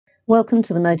Welcome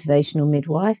to the Motivational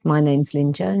Midwife. My name's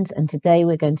Lynn Jones, and today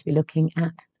we're going to be looking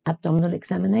at abdominal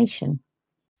examination.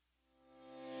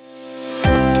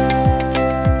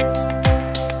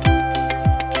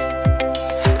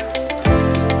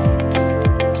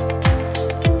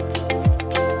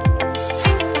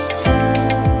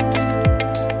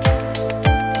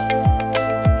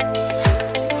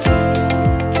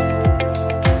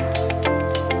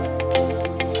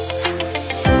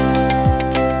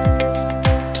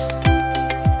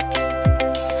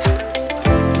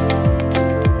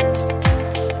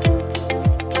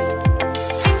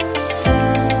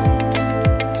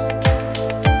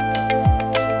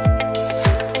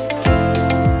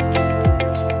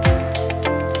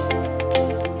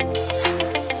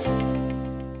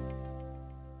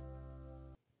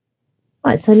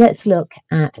 Right, so let's look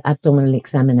at abdominal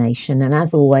examination, and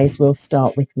as always we'll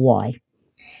start with why.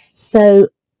 So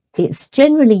it's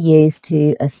generally used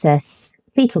to assess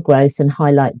fetal growth and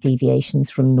highlight deviations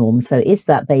from norm. So is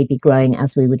that baby growing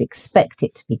as we would expect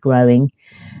it to be growing,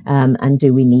 and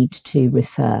do we need to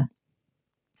refer?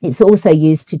 It's also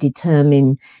used to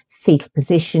determine fetal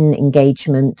position,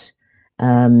 engagement,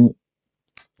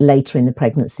 later in the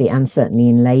pregnancy and certainly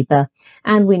in labour,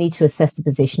 and we need to assess the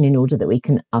position in order that we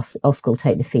can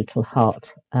auscultate the fetal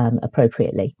heart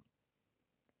appropriately.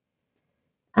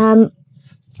 And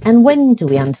when do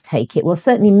we undertake it? Well,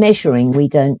 certainly measuring, we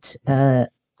don't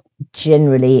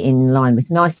generally, in line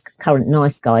with current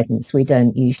NICE guidance, we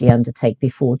don't usually undertake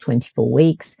before 24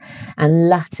 weeks, and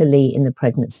latterly in the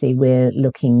pregnancy we're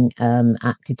looking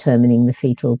at determining the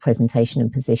fetal presentation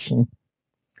and position.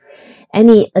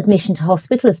 Any admission to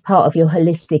hospital as part of your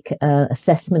holistic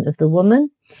assessment of the woman,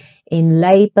 in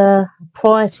labour,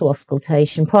 prior to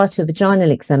auscultation, prior to a vaginal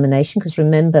examination, because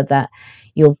remember that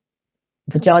your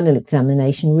vaginal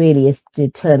examination really is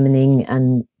determining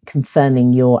and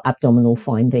confirming your abdominal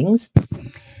findings,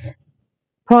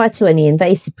 prior to any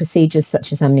invasive procedures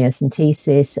such as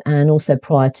amniocentesis, and also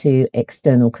prior to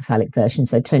external cephalic version,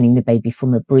 so turning the baby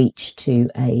from a breech to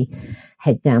a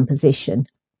head down position.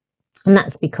 And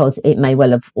that's because it may well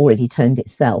have already turned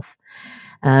itself.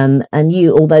 And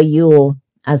you, although you're,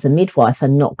 as a midwife, are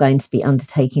not going to be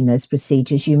undertaking those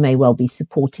procedures, you may well be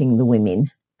supporting the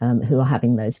women who are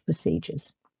having those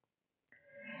procedures.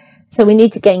 So we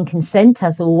need to gain consent,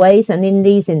 as always, and in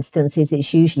these instances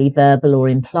it's usually verbal or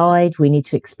implied. We need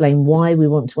to explain why we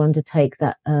want to undertake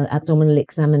that abdominal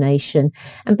examination,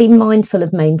 and be mindful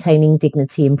of maintaining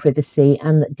dignity and privacy,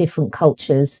 and that different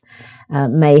cultures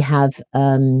may have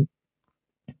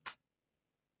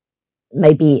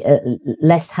maybe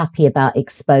less happy about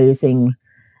exposing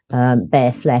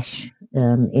bare flesh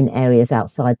in areas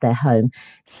outside their home.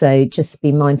 So just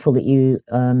be mindful that you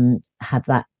have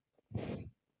that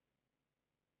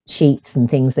sheets and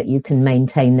things that you can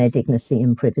maintain their dignity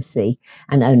and privacy,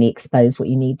 and only expose what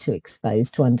you need to expose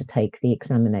to undertake the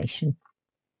examination.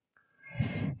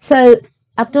 So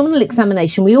abdominal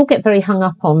examination, we all get very hung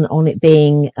up on it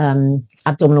being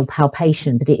abdominal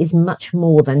palpation, but it is much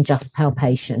more than just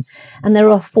palpation. And there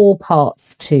are 4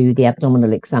 parts to the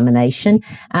abdominal examination.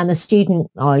 And a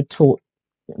student I taught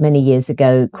many years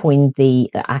ago coined the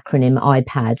acronym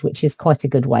IPAD, which is quite a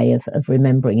good way of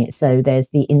remembering it. So there's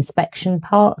the inspection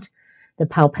part, the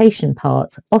palpation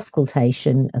part,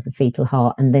 auscultation of the fetal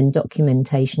heart, and then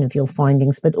documentation of your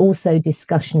findings, but also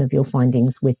discussion of your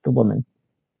findings with the woman.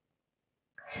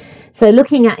 So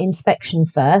looking at inspection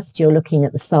first, you're looking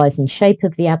at the size and shape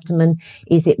of the abdomen.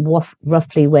 Is it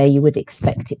roughly where you would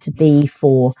expect it to be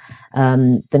for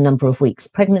the number of weeks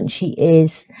pregnant she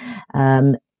is?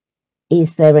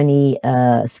 Is there any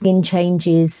skin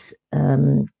changes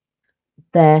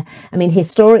there? I mean,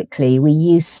 historically, we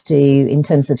used to, in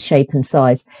terms of shape and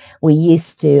size, we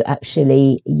used to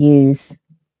actually use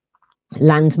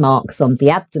landmarks on the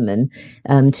abdomen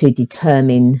to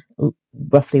determine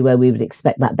roughly where we would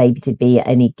expect that baby to be at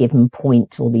any given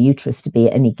point, or the uterus to be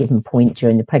at any given point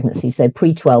during the pregnancy. So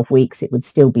pre-12 weeks it would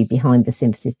still be behind the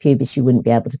symphysis pubis, you wouldn't be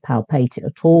able to palpate it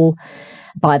at all.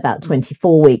 By about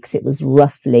 24 weeks it was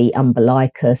roughly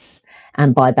umbilicus,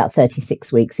 and by about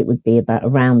 36 weeks it would be about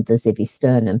around the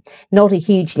xivisternum. Not a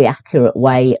hugely accurate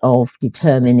way of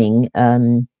determining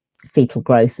fetal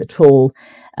growth at all,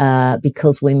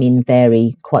 because women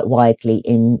vary quite widely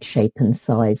in shape and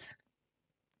size.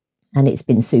 And it's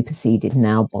been superseded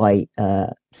now by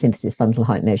symphysis fundal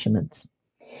height measurements.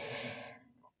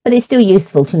 But it's still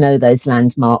useful to know those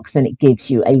landmarks, and it gives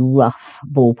you a rough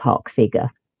ballpark figure.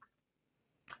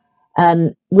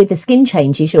 With the skin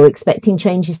changes, you're expecting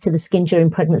changes to the skin during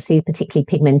pregnancy, particularly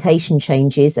pigmentation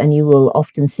changes, and you will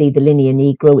often see the linea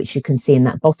nigra, which you can see in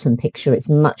that bottom picture. It's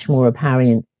much more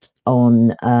apparent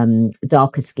on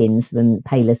darker skins than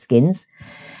paler skins,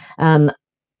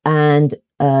 and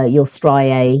your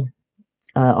striae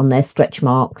on their stretch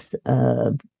marks.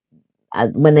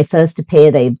 When they first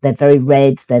appear, they're very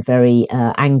red, they're very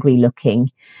angry looking,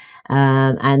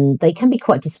 and they can be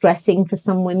quite distressing for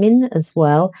some women as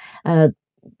well.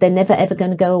 They're never ever going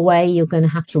to go away. You're going to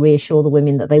have to reassure the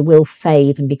women that they will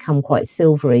fade and become quite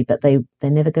silvery, but they're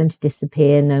never going to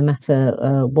disappear, no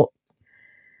matter what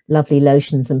lovely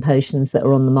lotions and potions that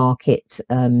are on the market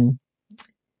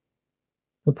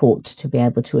report to be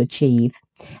able to achieve.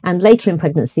 And later in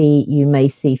pregnancy, you may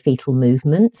see fetal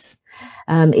movements.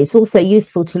 It's also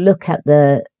useful to look at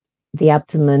the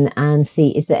abdomen and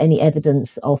see, is there any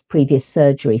evidence of previous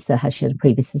surgery? So has she had a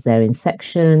previous cesarean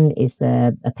section? Is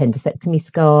there appendicectomy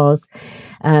scars?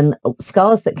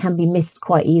 Scars that can be missed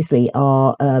quite easily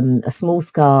are a small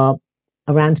scar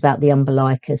around about the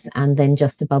umbilicus and then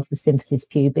just above the symphysis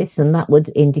pubis, and that would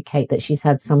indicate that she's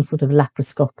had some sort of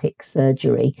laparoscopic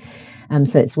surgery.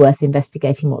 So it's worth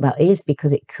investigating what that is,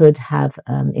 because it could have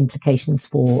implications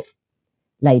for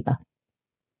labour.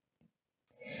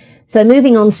 So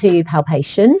moving on to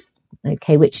palpation,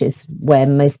 okay, which is where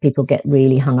most people get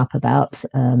really hung up about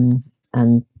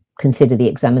and consider the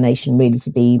examination really to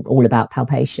be all about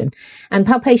palpation. And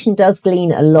palpation does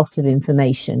glean a lot of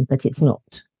information, but it's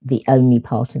not the only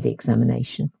part of the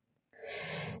examination.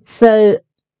 So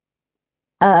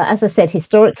as I said,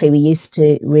 historically we used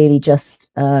to really just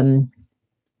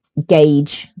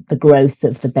gauge the growth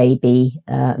of the baby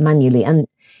manually, and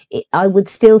I would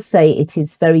still say it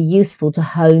is very useful to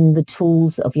hone the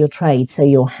tools of your trade, so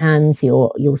your hands,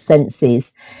 your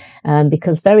senses,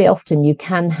 because very often you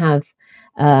can have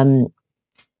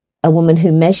a woman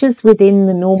who measures within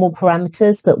the normal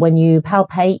parameters, but when you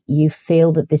palpate, you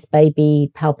feel that this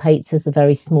baby palpates as a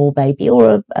very small baby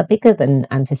or a bigger than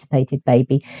anticipated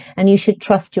baby, and you should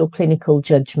trust your clinical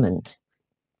judgment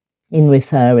in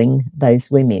referring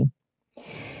those women.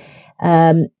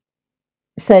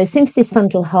 So Symphysis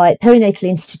Fundal Height, Perinatal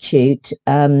Institute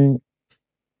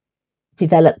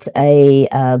developed a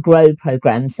GROW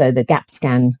program, so the gap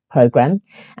scan program,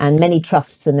 and many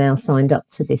trusts are now signed up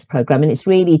to this program, and it's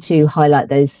really to highlight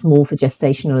those small for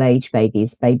gestational age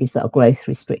babies that are growth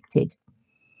restricted.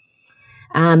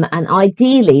 And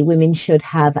ideally women should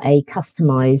have a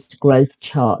customized growth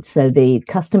chart. So the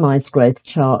customized growth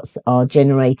charts are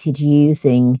generated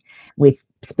with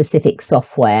specific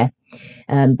software,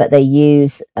 but they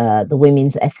use the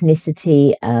women's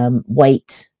ethnicity,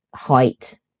 weight,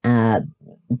 height,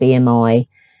 BMI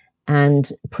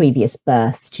and previous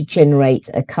births to generate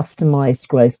a customized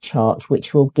growth chart,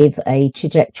 which will give a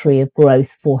trajectory of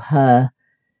growth for her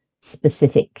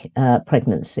specific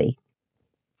pregnancy,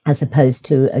 as opposed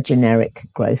to a generic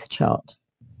growth chart.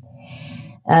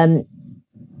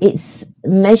 It's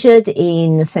measured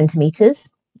in centimeters.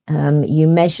 You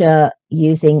measure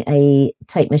using a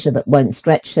tape measure that won't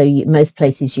stretch, so most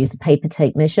places use a paper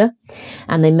tape measure,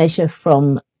 and they measure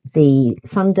from the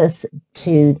fundus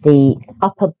to the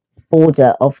upper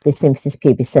border of the symphysis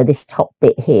pubis. So this top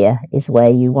bit here is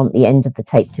where you want the end of the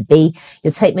tape to be.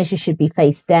 Your tape measure should be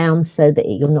face down so that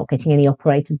you're not getting any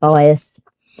operator bias,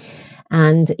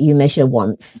 and you measure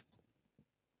once,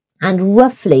 and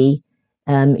roughly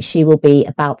she will be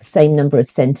about the same number of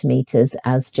centimeters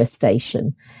as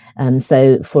gestation.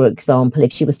 So for example,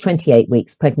 if she was 28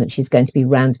 weeks pregnant, she's going to be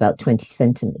round about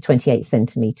 28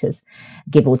 centimeters,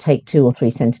 give or take 2 or 3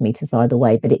 centimeters either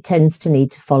way, but it tends to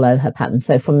need to follow her pattern.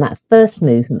 So from that first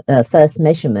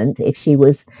measurement, if she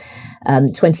was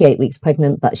 28 weeks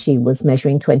pregnant but she was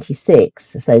measuring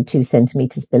 26, so 2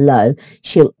 centimeters below,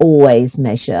 she'll always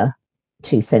measure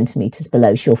 2 centimeters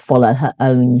below. She'll follow her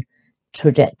own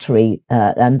trajectory,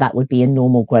 and that would be a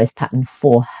normal growth pattern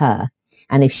for her.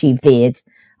 And if she veered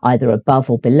either above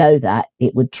or below that,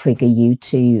 it would trigger you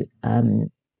to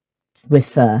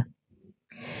refer.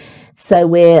 So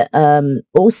we're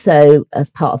also,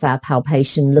 as part of our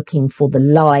palpation, looking for the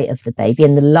lie of the baby,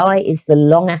 and the lie is the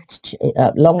long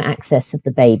axis of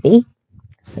the baby,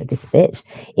 so this bit,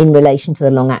 in relation to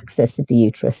the long axis of the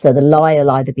uterus. So the lie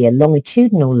will either be a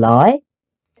longitudinal lie,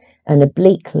 an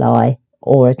oblique lie,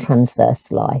 or a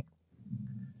transverse lie.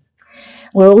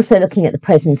 We're also looking at the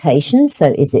presentation.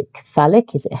 So is it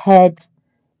cephalic? Is it head?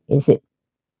 Is it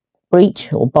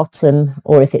breech or bottom?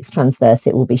 Or if it's transverse,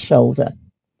 it will be shoulder.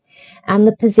 And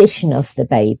the position of the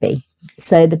baby.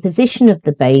 So the position of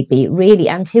the baby, really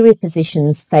anterior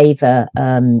positions favour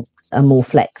a more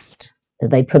flexed,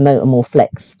 they promote a more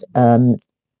flexed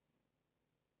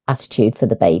attitude for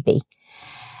the baby.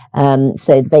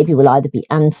 So the baby will either be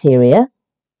anterior,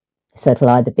 so it'll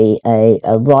either be a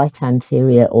right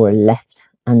anterior or a left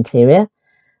anterior,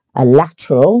 a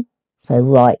lateral, so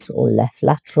right or left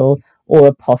lateral, or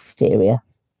a posterior.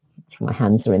 My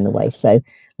hands are in the way, so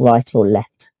right or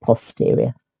left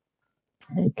posterior.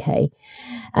 Okay,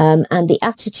 and the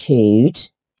attitude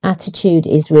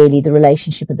is really the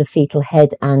relationship of the fetal head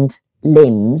and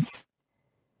limbs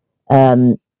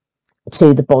to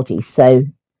the body. So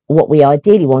what we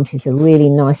ideally want is a really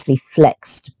nicely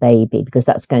flexed baby, because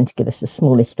that's going to give us the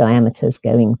smallest diameters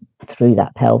going through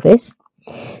that pelvis.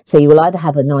 So you will either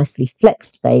have a nicely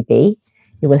flexed baby,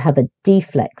 you will have a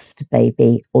deflexed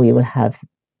baby, or you will have,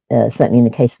 certainly in the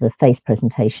case of a face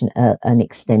presentation, an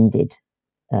extended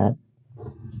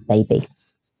baby.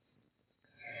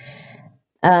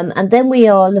 And then we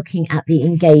are looking at the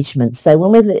engagement. So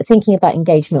when we're thinking about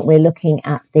engagement, we're looking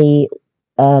at the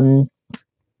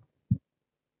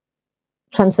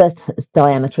transverse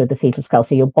diameter of the fetal skull,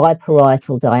 so your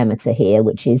biparietal diameter here,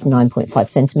 which is 9.5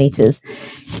 centimeters,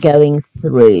 going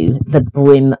through the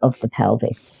brim of the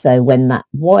pelvis. So when that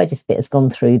widest bit has gone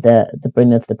through the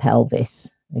brim of the pelvis,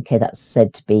 okay, that's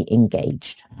said to be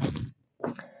engaged.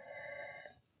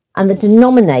 And the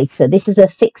denominator, this is a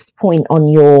fixed point on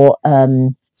your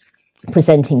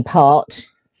presenting part.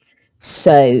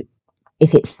 So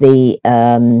if it's the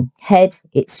head,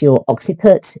 it's your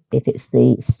occiput. If it's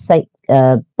the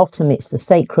bottom, it's the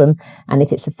sacrum. And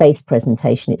if it's a face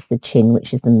presentation, it's the chin,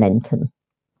 which is the mentum.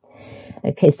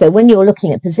 Okay, so when you're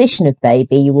looking at position of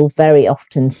baby, you will very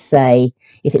often say,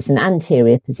 if it's an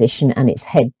anterior position and it's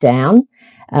head down,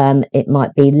 it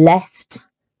might be left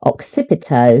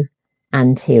occipito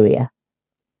anterior.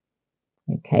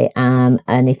 Okay,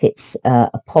 and if it's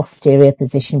a posterior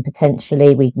position,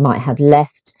 potentially, we might have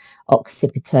left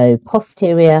occipito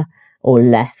posterior or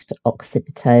left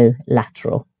occipito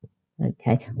lateral.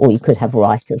 Okay, or you could have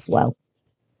right as well.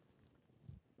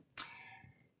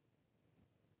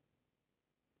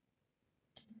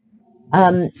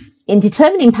 In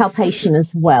determining palpation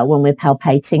as well, when we're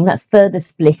palpating, that's further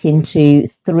split into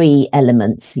 3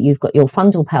 elements. You've got your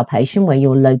fundal palpation, where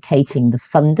you're locating the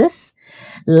fundus;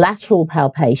 lateral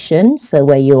palpation, so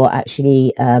where you're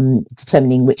actually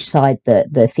determining which side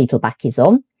the fetal back is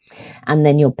on; and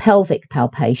then your pelvic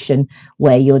palpation,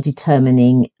 where you're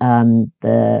determining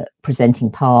the presenting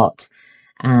part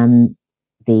and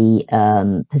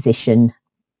the position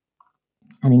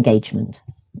and engagement.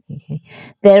 Okay.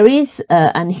 There is,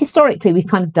 and historically we've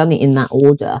kind of done it in that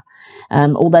order,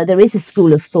 although there is a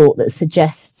school of thought that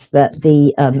suggests that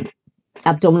the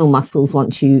abdominal muscles,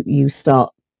 once you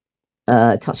start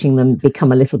touching them,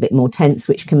 become a little bit more tense,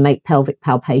 which can make pelvic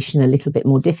palpation a little bit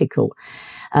more difficult.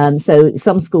 So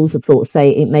some schools of thought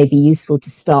say it may be useful to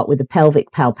start with the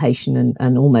pelvic palpation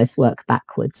and almost work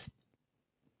backwards.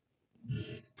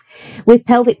 With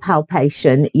pelvic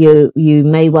palpation, you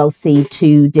may well see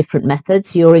 2 different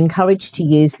methods. You're encouraged to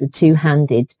use the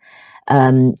 2-handed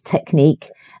technique,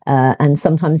 and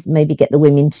sometimes maybe get the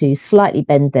women to slightly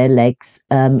bend their legs,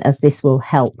 as this will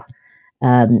help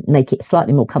make it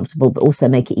slightly more comfortable, but also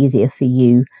make it easier for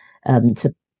you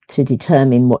to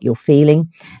determine what you're feeling.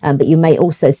 But you may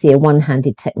also see a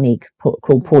 1-handed technique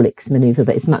called Paulick's maneuver,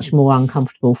 but it's much more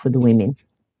uncomfortable for the women.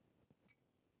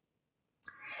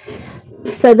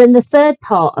 So then the third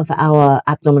part of our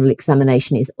abdominal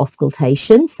examination is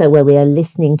auscultation, so where we are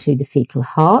listening to the fetal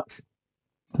heart.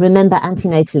 Remember,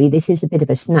 antenatally, this is a bit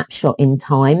of a snapshot in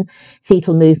time.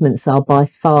 Fetal movements are by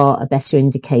far a better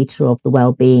indicator of the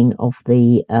well-being of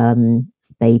the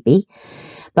baby.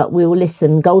 But we will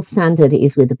listen. Gold standard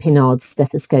is with the Pinard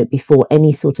stethoscope before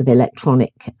any sort of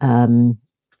electronic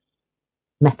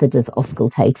method of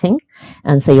auscultating.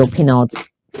 And so your Pinard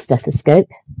stethoscope,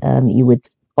 you would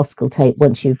auscultate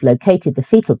once you've located the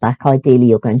fetal back. Ideally,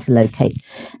 you're going to locate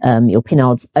your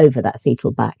Pinards over that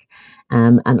fetal back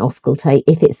and auscultate.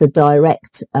 If it's a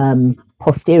direct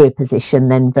posterior position,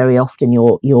 then very often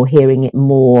you're hearing it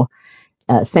more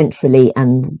centrally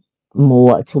and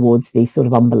more towards the sort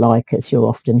of umbilicus. You're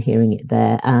often hearing it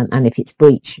there, and if it's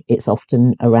breech, it's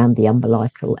often around the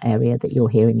umbilical area that you're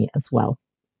hearing it as well.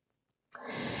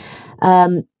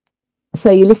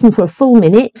 So you listen for a full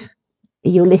minute.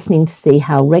 You're listening to see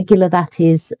how regular that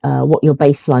is, what your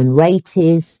baseline rate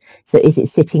is. So is it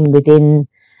sitting within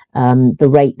the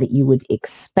rate that you would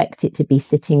expect it to be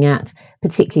sitting at,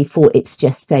 particularly for its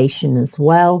gestation as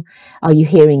well? Are you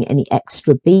hearing any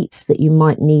extra beats that you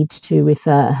might need to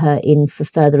refer her in for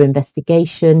further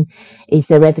investigation? Is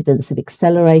there evidence of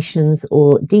accelerations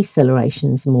or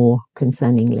decelerations, more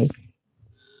concerningly?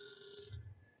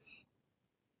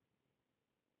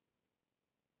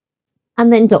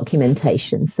 And then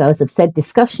documentation. So as I've said,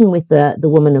 discussion with the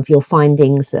woman of your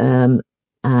findings,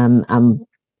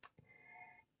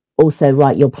 also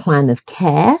write your plan of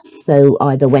care, so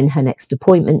either when her next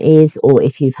appointment is, or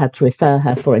if you've had to refer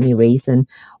her for any reason,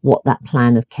 what that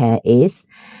plan of care is.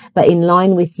 But in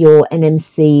line with your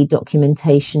NMC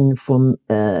documentation from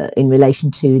in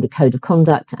relation to the code of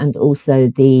conduct and also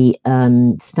the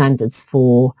standards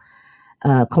for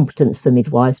competence for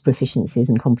midwives, proficiencies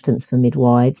and competence for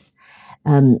midwives,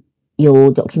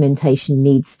 your documentation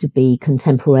needs to be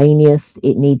contemporaneous.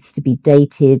 It needs to be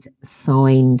dated,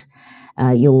 signed,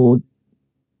 your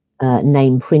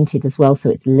name printed as well, so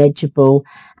it's legible,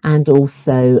 and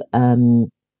also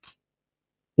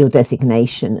your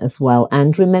designation as well.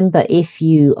 And remember, if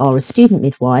you are a student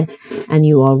midwife and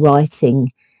you are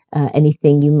writing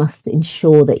anything, you must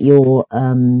ensure that your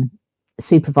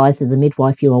supervisor, the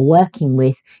midwife you are working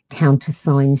with,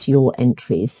 countersigns your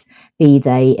entries, be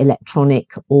they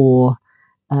electronic or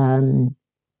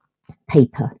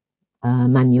paper.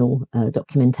 Manual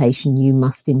documentation. You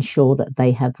must ensure that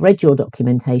they have read your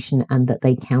documentation and that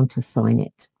they countersign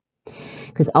it,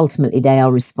 because ultimately they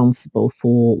are responsible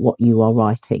for what you are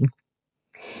writing.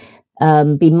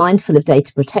 Be mindful of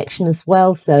data protection as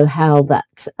well, so how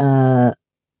that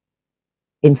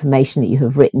information that you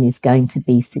have written is going to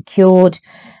be secured,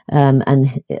 and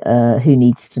who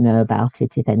needs to know about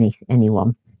it, if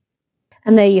anyone.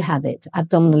 And there you have it,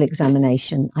 abdominal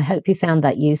examination. I hope you found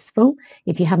that useful.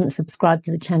 If you haven't subscribed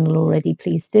to the channel already,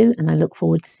 please do, and I look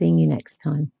forward to seeing you next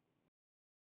time.